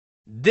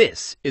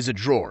This is a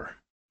drawer.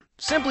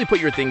 Simply put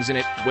your things in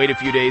it, wait a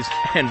few days,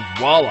 and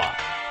voila!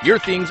 Your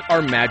things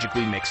are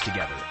magically mixed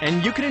together,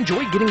 and you can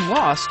enjoy getting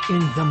lost in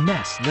the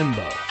mess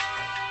limbo.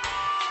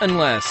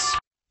 Unless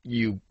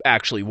you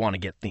actually want to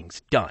get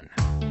things done.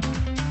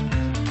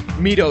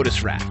 Meet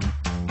Otis Rack,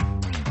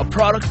 a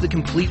product that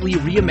completely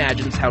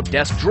reimagines how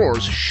desk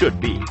drawers should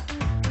be.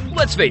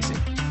 Let's face it,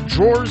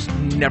 drawers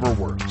never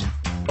worked.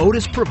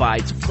 Otis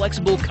provides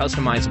flexible,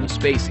 customizable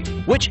spacing,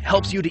 which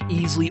helps you to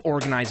easily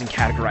organize and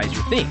categorize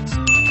your things.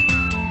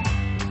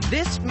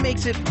 This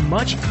makes it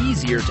much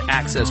easier to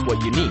access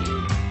what you need.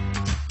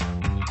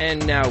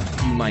 And now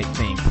you might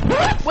think,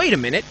 wait a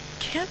minute,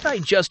 can't I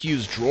just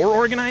use drawer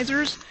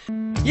organizers?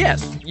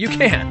 Yes, you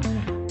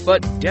can.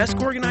 But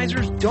desk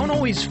organizers don't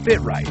always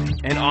fit right,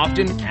 and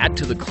often add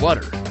to the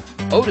clutter.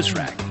 Otis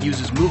Rack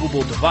uses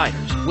movable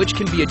dividers, which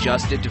can be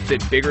adjusted to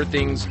fit bigger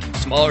things,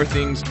 smaller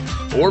things,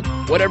 or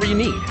whatever you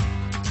need.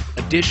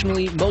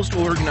 Additionally, most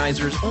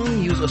organizers only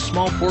use a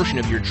small portion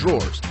of your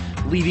drawers,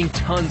 leaving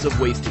tons of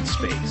wasted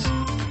space.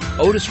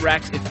 Otis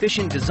Rack's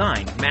efficient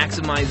design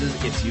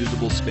maximizes its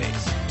usable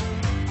space.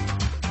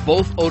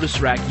 Both Otis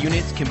Rack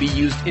units can be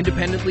used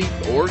independently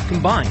or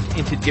combined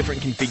into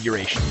different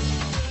configurations.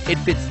 It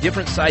fits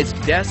different sized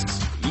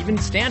desks, even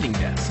standing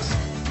desks.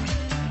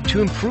 To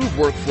improve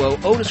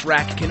workflow, Otis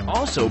Rack can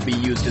also be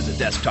used as a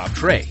desktop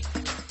tray.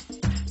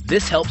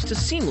 This helps to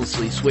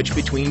seamlessly switch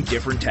between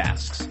different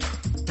tasks.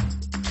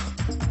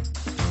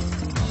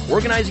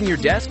 Organizing your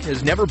desk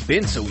has never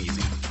been so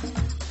easy.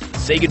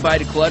 Say goodbye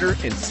to clutter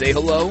and say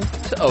hello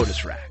to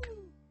Otis Rack.